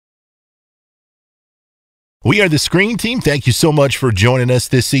We are the Screen Team. Thank you so much for joining us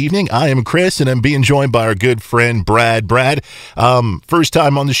this evening. I am Chris, and I'm being joined by our good friend, Brad. Brad, first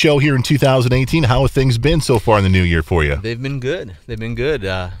time on the show here in 2018. How have things been so far in the new year for you? They've been good.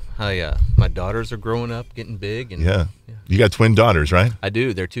 My daughters are growing up, getting big. And, yeah. You got twin daughters, right? I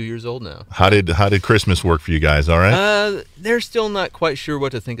do. They're 2 years old now. How did Christmas work for you guys? All right? They're still not quite sure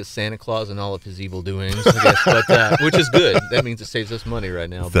what to think of Santa Claus and all of his evil doings, I guess, but which is good. That means it saves us money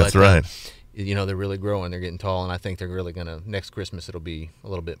right now. That's right. They're really growing. They're getting tall, and I think they're really going to, next Christmas, it'll be a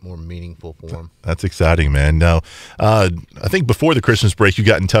little bit more meaningful for them. That's exciting, man. Now, I think before the Christmas break, you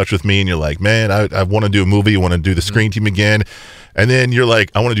got in touch with me, and you're like, man, I want to do a movie. I want to do the Screen Team again. And then you're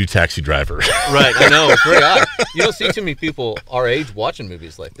like, I want to do Taxi Driver. Right, I know. It's very odd. You don't see too many people our age watching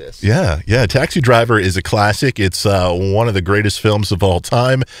movies like this. Yeah. Taxi Driver is a classic. It's one of the greatest films of all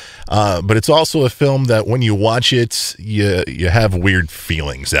time. But it's also a film that when you watch it, you have weird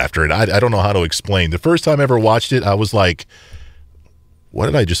feelings after it. I don't know how to explain. The first time I ever watched it, I was like, what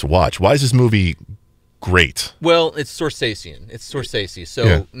did I just watch? Why is this movie great? Well, it's Scorsese,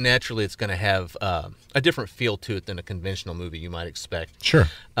 so naturally it's going to have a different feel to it than a conventional movie you might expect. Sure.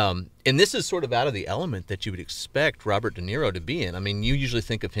 And this is sort of out of the element that you would expect Robert De Niro to be in. I mean, you usually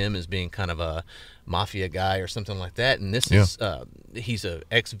think of him as being kind of a mafia guy or something like that, and this is he's a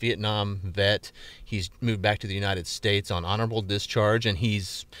ex-Vietnam vet. He's moved back to the United States on honorable discharge, and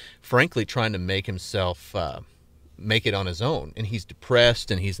he's frankly trying to make himself make it on his own, and he's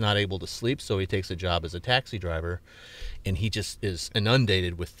depressed and he's not able to sleep, so he takes a job as a taxi driver, and he just is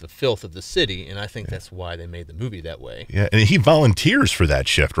inundated with the filth of the city, and I think that's why they made the movie that way. Yeah, and he volunteers for that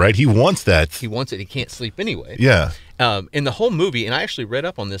shift, right? He wants that. He wants it. He can't sleep anyway. Yeah. And the whole movie, and I actually read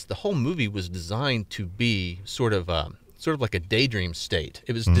up on this, the whole movie was designed to be sort of like a daydream state.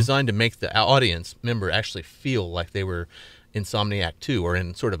 It was designed to make the audience member actually feel like they were Insomniac 2 or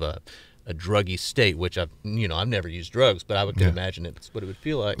in sort of a druggy state, which I've never used drugs, but I can imagine it's what it would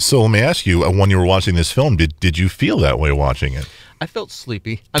feel like. So let me ask you, when you were watching this film, did you feel that way watching it? I felt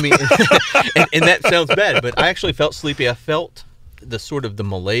sleepy. I mean, and that sounds bad, but I actually felt sleepy. I felt the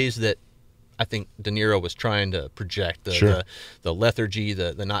malaise that I think De Niro was trying to project, the lethargy,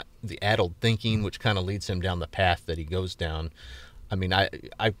 the addled thinking, which kind of leads him down the path that he goes down. I mean, I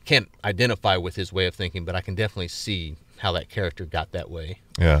can't identify with his way of thinking, but I can definitely see how that character got that way.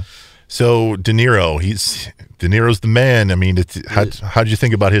 Yeah. So De Niro's the man. I mean, how did you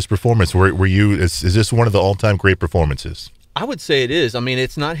think about his performance? Were you is this one of the all-time great performances? I would say it is. I mean,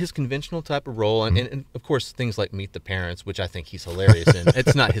 it's not his conventional type of role, and of course things like Meet the Parents, which I think he's hilarious in.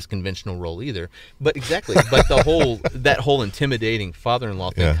 It's not his conventional role either. But exactly. But that whole intimidating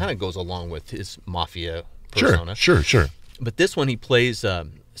father-in-law thing kind of goes along with his mafia persona. Sure. But this one he plays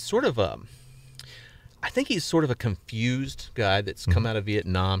I think he's sort of a confused guy that's come out of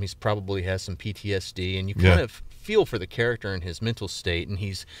Vietnam. He's probably has some PTSD, and you kind of feel for the character and his mental state. And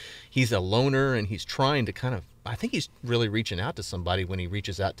he's a loner, and he's trying to I think he's really reaching out to somebody when he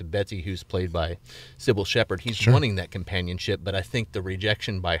reaches out to Betsy, who's played by Sybil Shepherd. He's wanting that companionship, but I think the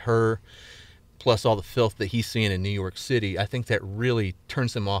rejection by her, plus all the filth that he's seeing in New York City, I think that really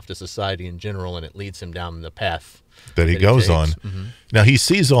turns him off to society in general, and it leads him down the path that he goes on. Now, he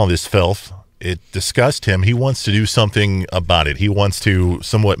sees all this filth. It disgusts him. He wants to do something about it. He wants to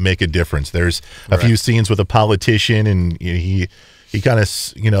somewhat make a difference. There's a few scenes with a politician, and he kind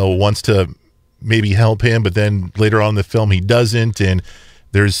of wants to maybe help him, but then later on in the film he doesn't. And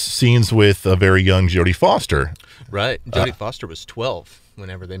there's scenes with a very young Jodie Foster. Right. Jodie Foster was 12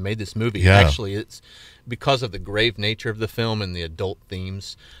 whenever they made this movie. Yeah. Actually, it's because of the grave nature of the film and the adult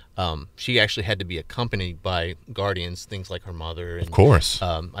themes. She actually had to be accompanied by guardians, things like her mother, and of course,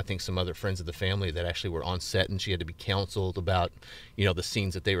 I think some other friends of the family that actually were on set, and she had to be counseled about, the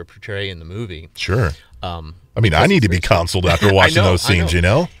scenes that they were portraying in the movie. Sure. I mean, I need to be counseled after watching those scenes.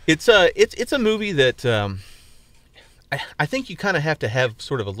 It's a movie that I think you kind of have to have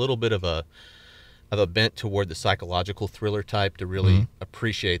sort of a little bit of a bent toward the psychological thriller type to really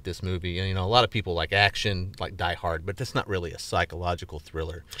appreciate this movie. And, a lot of people like action, like Die Hard, but that's not really a psychological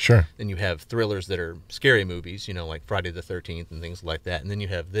thriller. Sure. Then you have thrillers that are scary movies, like Friday the 13th and things like that. And then you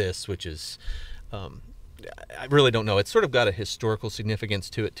have this, which is, I really don't know. It's sort of got a historical significance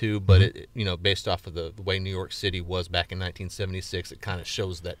to it too, but it, based off of the way New York City was back in 1976, it kind of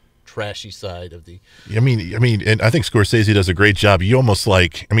shows that trashy side of the. I mean, and I think Scorsese does a great job. You almost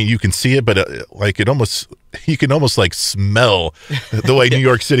you can see it, but you can almost smell the way New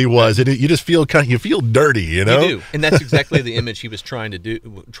York City was, and you just feel you feel dirty, You do, and that's exactly the image he was trying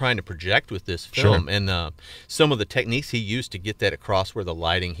to project with this film. Sure. And some of the techniques he used to get that across were the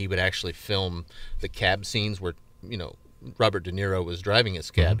lighting. He would actually film the cab scenes where Robert De Niro was driving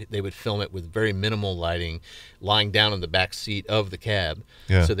his cab, they would film it with very minimal lighting, lying down in the back seat of the cab.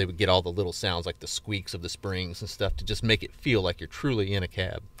 Yeah. So they would get all the little sounds like the squeaks of the springs and stuff to just make it feel like you're truly in a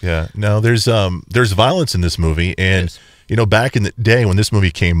cab. Yeah. Now there's violence in this movie, and Yes. you know, back in the day when this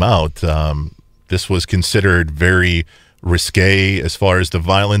movie came out, this was considered very risque as far as the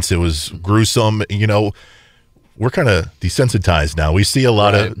violence. It was gruesome. You know, we're kind of desensitized now. We see a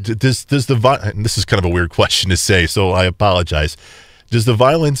lot of does the and this is kind of a weird question to say, so I apologize. Does the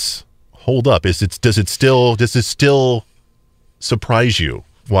violence hold up? Does it still surprise you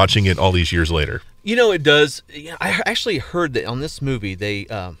watching it all these years later? You know, it does. I actually heard that on this movie they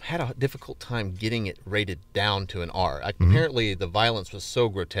had a difficult time getting it rated down to an R. Apparently, the violence was so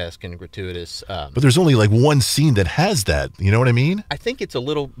grotesque and gratuitous. But there's only like one scene that has that. You know what I mean? I think it's a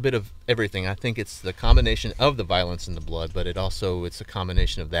little bit of everything. I think it's the combination of the violence and the blood, but it's a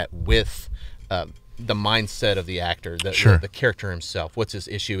combination of that with the mindset of the actor, the character himself. What's his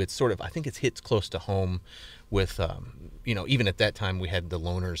issue? It's sort of, I think it hits close to home with, you know, even at that time we had the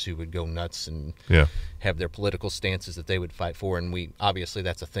loners who would go nuts and have their political stances that they would fight for, and obviously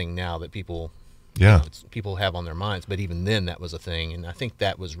that's a thing now that people people have on their minds, but even then that was a thing, and I think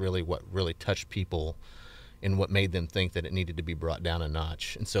that was really what really touched people and what made them think that it needed to be brought down a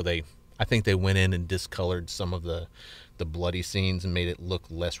notch. And so I think they went in and discolored some of the bloody scenes and made it look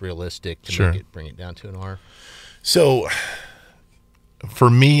less realistic to bring it down to an R. So for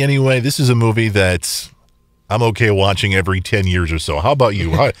me anyway, this is a movie that's I'm okay watching every 10 years or so. How about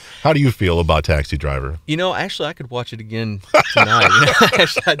you? How do you feel about Taxi Driver? You know, actually, I could watch it again tonight.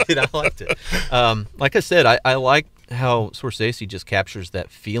 Actually, I did. I liked it. Like I said, I like how Scorsese just captures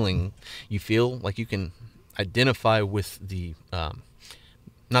that feeling. You feel like you can identify with the,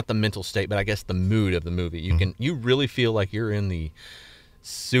 not the mental state, but I guess the mood of the movie. You really feel like you're in the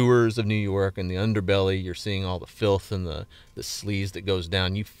sewers of New York and the underbelly. You're seeing all the filth and the sleaze that goes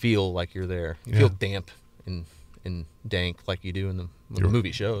down. You feel like you're there. You feel damp and dank like you do in the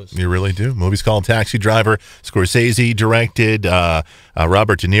movie shows. You really do. Movie's called Taxi Driver. Scorsese directed.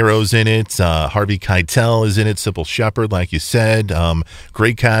 Robert De Niro's in it. Harvey Keitel is in it. Sybil Shepherd, like you said.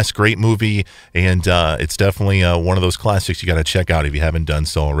 Great cast, great movie, and it's definitely one of those classics you got to check out if you haven't done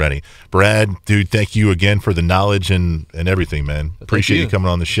so already. Brad, dude, thank you again for the knowledge and everything, man. Appreciate you coming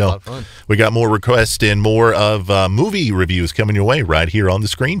on the show. A lot of fun. We got more requests and more of movie reviews coming your way right here on the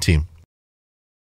Screen Team.